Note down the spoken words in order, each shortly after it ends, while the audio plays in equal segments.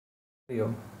Yo,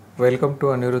 welcome to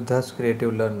Aniruddha's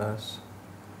Creative Learners.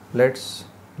 Let's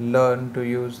learn to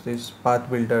use this Path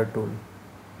Builder tool.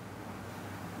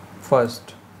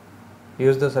 First,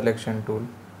 use the selection tool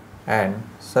and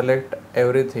select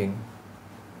everything.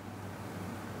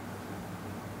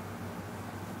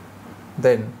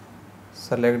 Then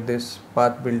select this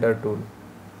Path Builder tool.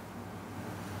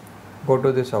 Go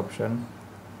to this option.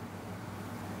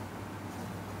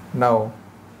 Now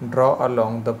draw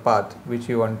along the path which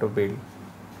you want to build.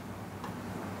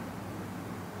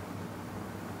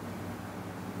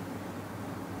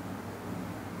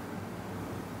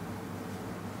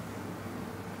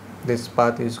 This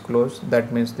path is closed,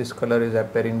 that means this color is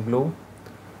appearing blue.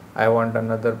 I want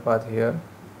another path here.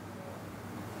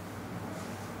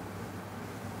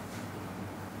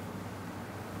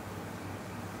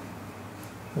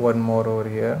 One more over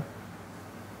here.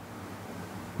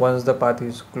 Once the path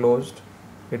is closed,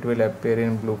 it will appear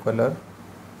in blue color.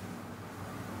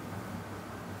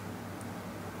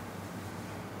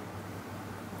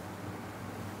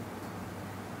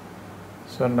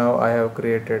 So now I have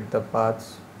created the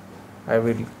paths. I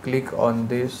will click on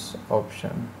this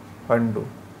option, undo.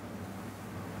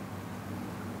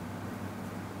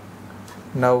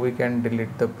 Now we can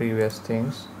delete the previous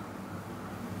things.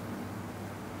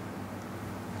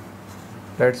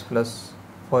 Let's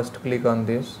first click on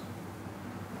this,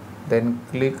 then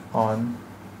click on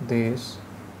this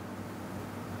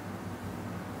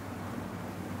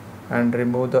and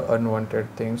remove the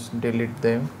unwanted things, delete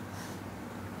them.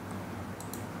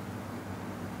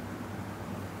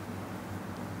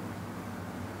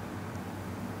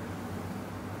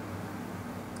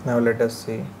 Now let us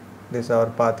see, this our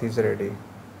path is ready.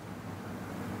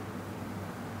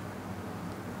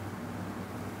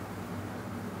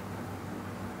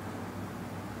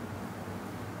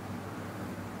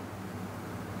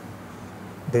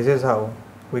 This is how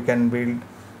we can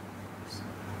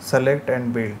select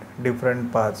and build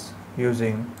different paths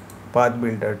using Path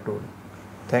Builder tool.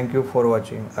 Thank you for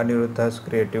watching Aniruddha's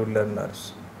Creative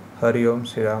Learners. Hari Om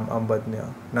Shri Ram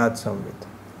Ambadnya Naathsanvidh.